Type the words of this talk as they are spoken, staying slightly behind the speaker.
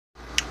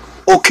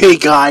Okay,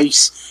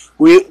 guys.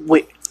 Wait,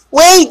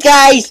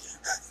 guys.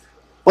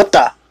 What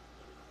the?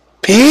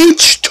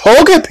 Peach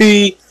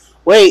Togepi.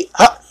 Wait,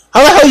 how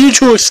the hell you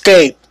two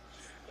escape?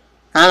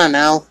 I don't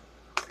know.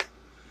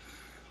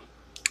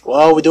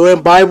 Well, we're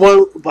doing one by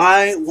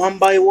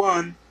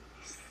one.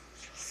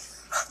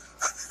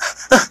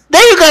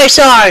 There you guys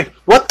are.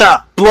 What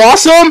the?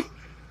 Blossom?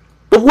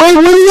 But where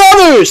were the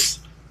others?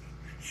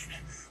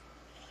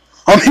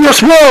 I'm here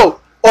as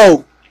well.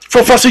 Oh,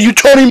 Professor, you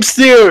told him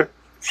steer.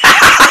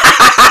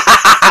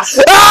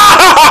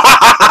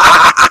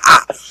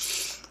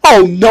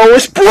 Oh no,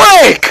 it's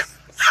Break!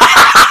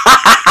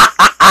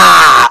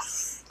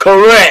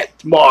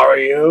 Correct,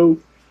 Mario.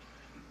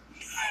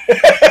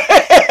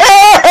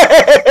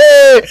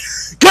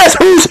 Guess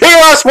who's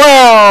here as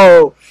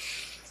well?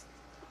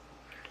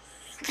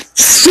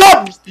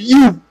 Sup,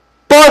 you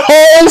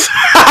buttholes!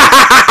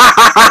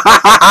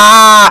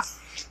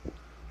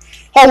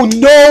 Oh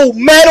no,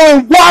 Metal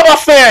and Lava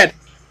Fan!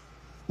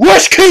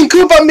 Where's King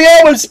Koopa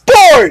Meow and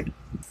Sport?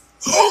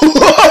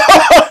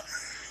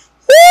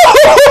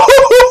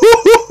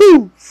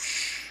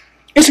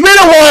 It's been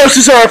a while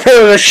since I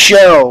appeared on the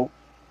show,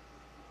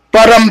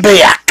 but I'm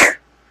back.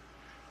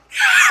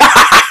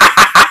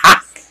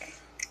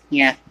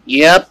 Yeah.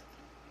 Yep.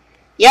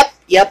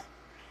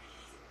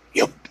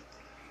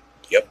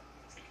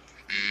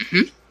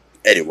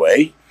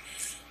 Anyway,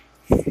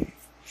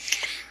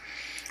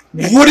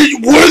 what are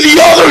the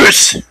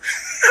others?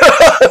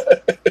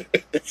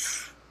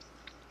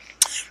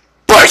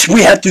 First,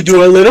 we have to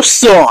do a little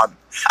song.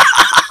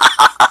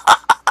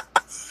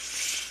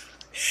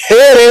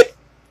 Hit it.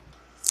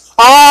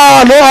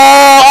 Ah no!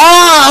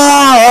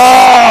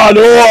 Ah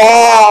no!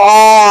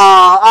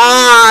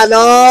 Ah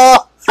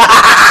no!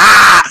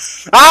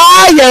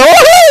 Ah yeah!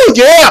 Oh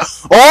yeah!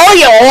 Oh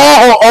yeah!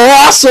 Oh,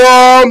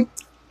 awesome!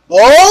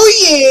 Oh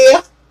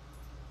yeah!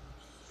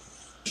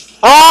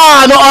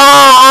 Ah no!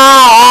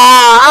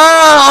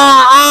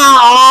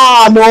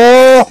 Ah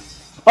no!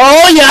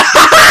 Oh yeah!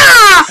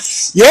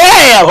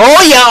 Yeah!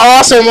 Oh yeah!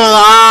 Awesome!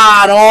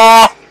 Ah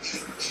no!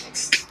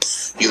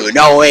 You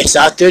know it's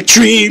not the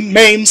dream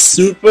named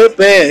super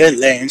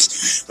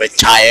villains.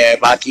 Retire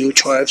back you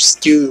twerps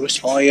to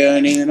spoil your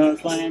inner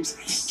plans.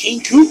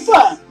 King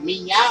Koopa,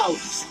 meow,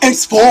 and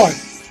Spawn,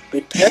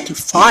 prepare to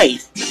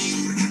fight.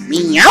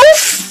 Meow.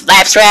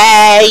 That's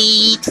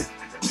right.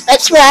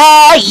 That's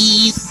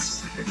right.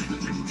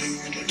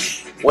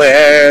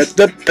 We're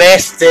the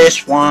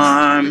bestest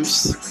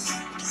ones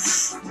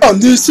on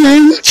this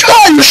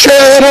entire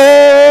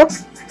shadow.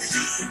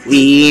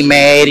 We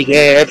may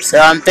get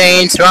some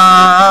things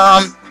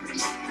wrong,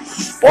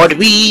 but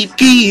we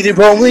keep it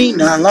rolling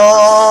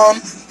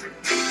along.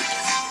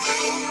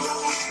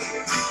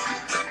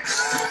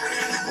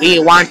 We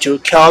want to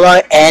kill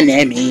our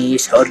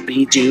enemies, hope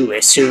we do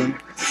it soon.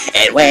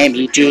 And when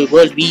we do,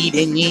 we'll be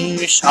the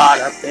new shot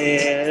of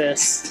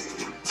this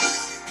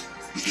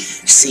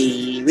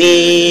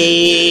series.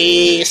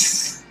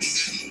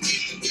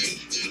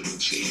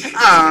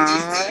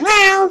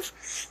 Ralph,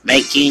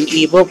 making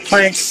evil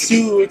plans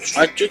to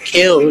try to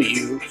kill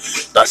you.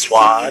 That's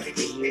what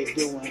we're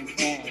doing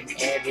in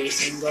every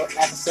single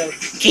episode.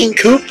 King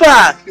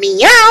Koopa,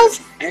 meow,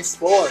 and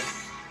Sport,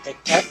 they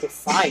have to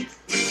fight.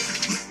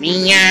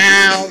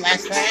 Meow.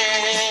 That's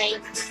right.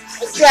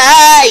 That's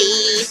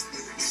right.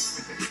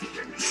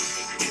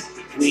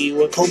 We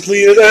will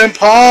complete an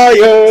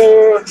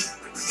empire.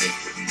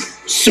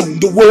 Soon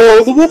the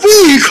world will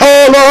be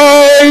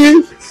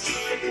alive.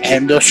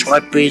 And the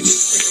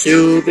sharpest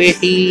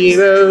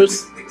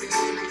superheroes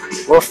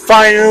will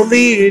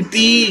finally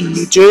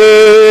be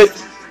dead.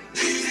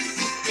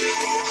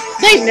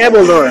 They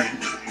never learn.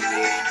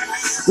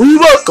 We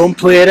will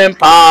complete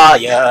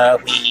empire.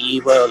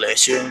 We will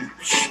listen.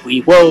 We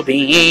will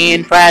be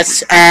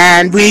impressed,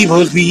 and we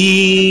will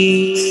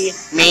be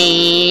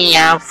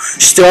meow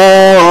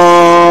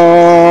stars.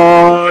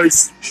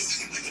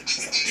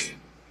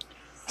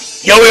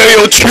 Yo,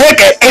 check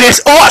it! It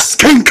is us,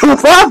 King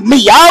Koopa,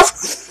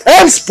 Meowth,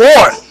 and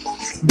Sport.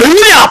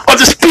 Building up on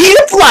the speed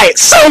of light.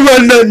 So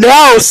run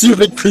now,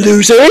 stupid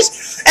losers,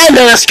 and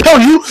let us kill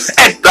you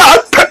and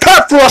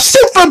prepare for a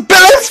super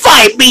villain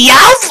fight,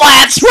 Meowth.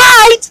 That's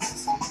right.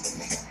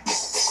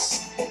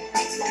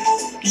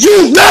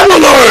 You never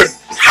learn.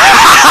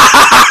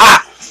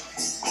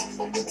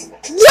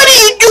 What do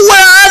you do with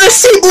our other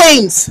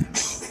siblings?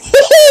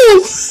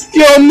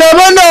 You'll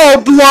never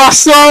know,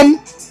 Blossom.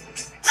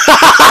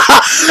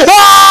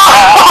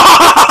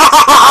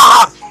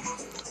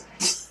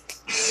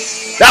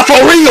 Now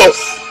for real,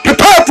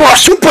 prepare for a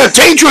super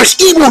dangerous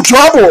evil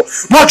trouble.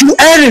 Want you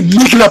and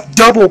making up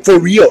double for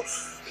real.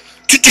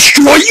 To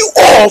destroy you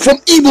all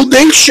from Evil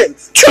Nation.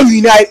 To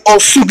unite all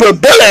super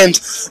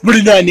villains with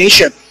the United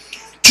Nation.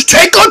 To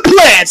take on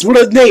plans with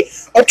a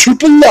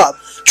troop of love.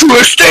 To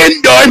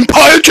extend the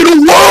empire to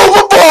the world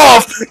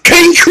above.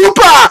 King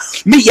Koopa,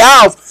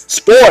 Meowth,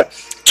 Sport,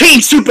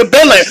 Team Super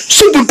Villain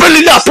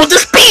up with the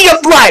speed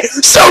of light.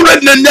 So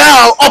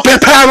now, I'll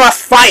prepare a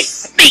fight.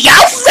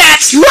 Meowth,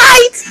 that's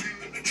right.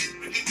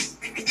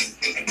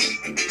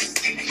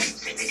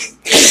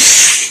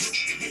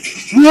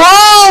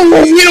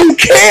 Whoa, we don't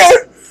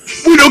care.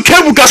 We don't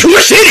care because we're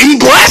sitting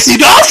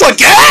blasting off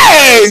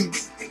again.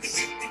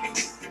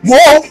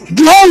 Whoa,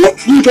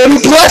 you better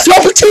blast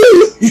off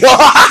too.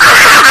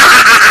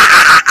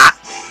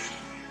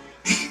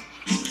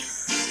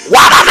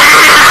 What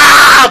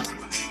up?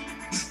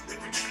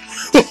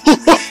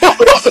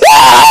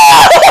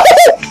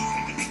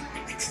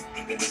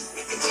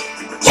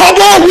 Come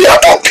on, we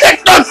have to kick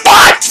the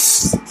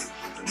butts.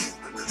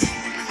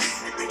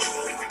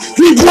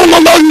 We won't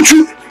allow you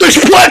to this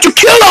plan to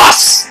kill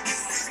us.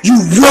 You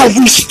will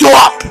be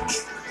stopped.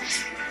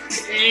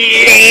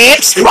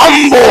 Let's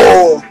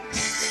rumble.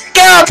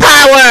 Girl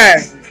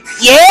power!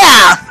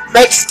 Yeah!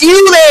 Let's do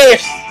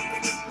this!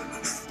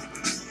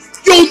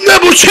 You'll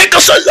never take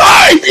us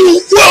alive!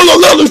 You will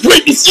allow us to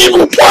break this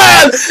evil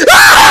plan!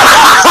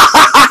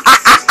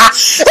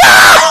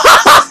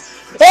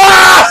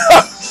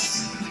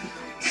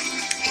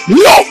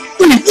 No!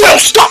 We will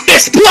stop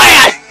this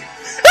plan!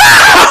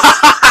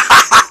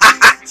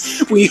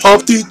 We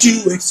hope to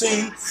do it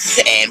soon.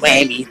 And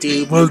when we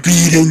do, we'll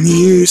be the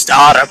new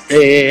start of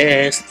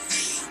this.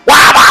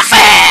 Wow, my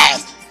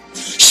fans!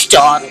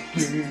 Start of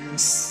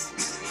this.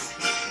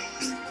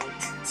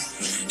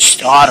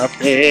 Start of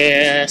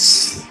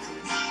this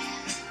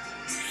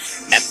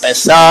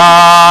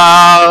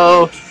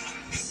episode.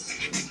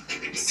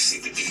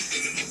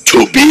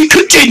 To be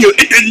continued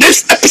in the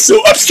next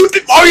episode of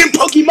Super Mario and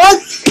Pokemon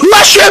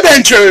Plush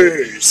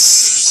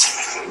Adventures.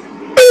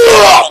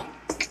 Ugh.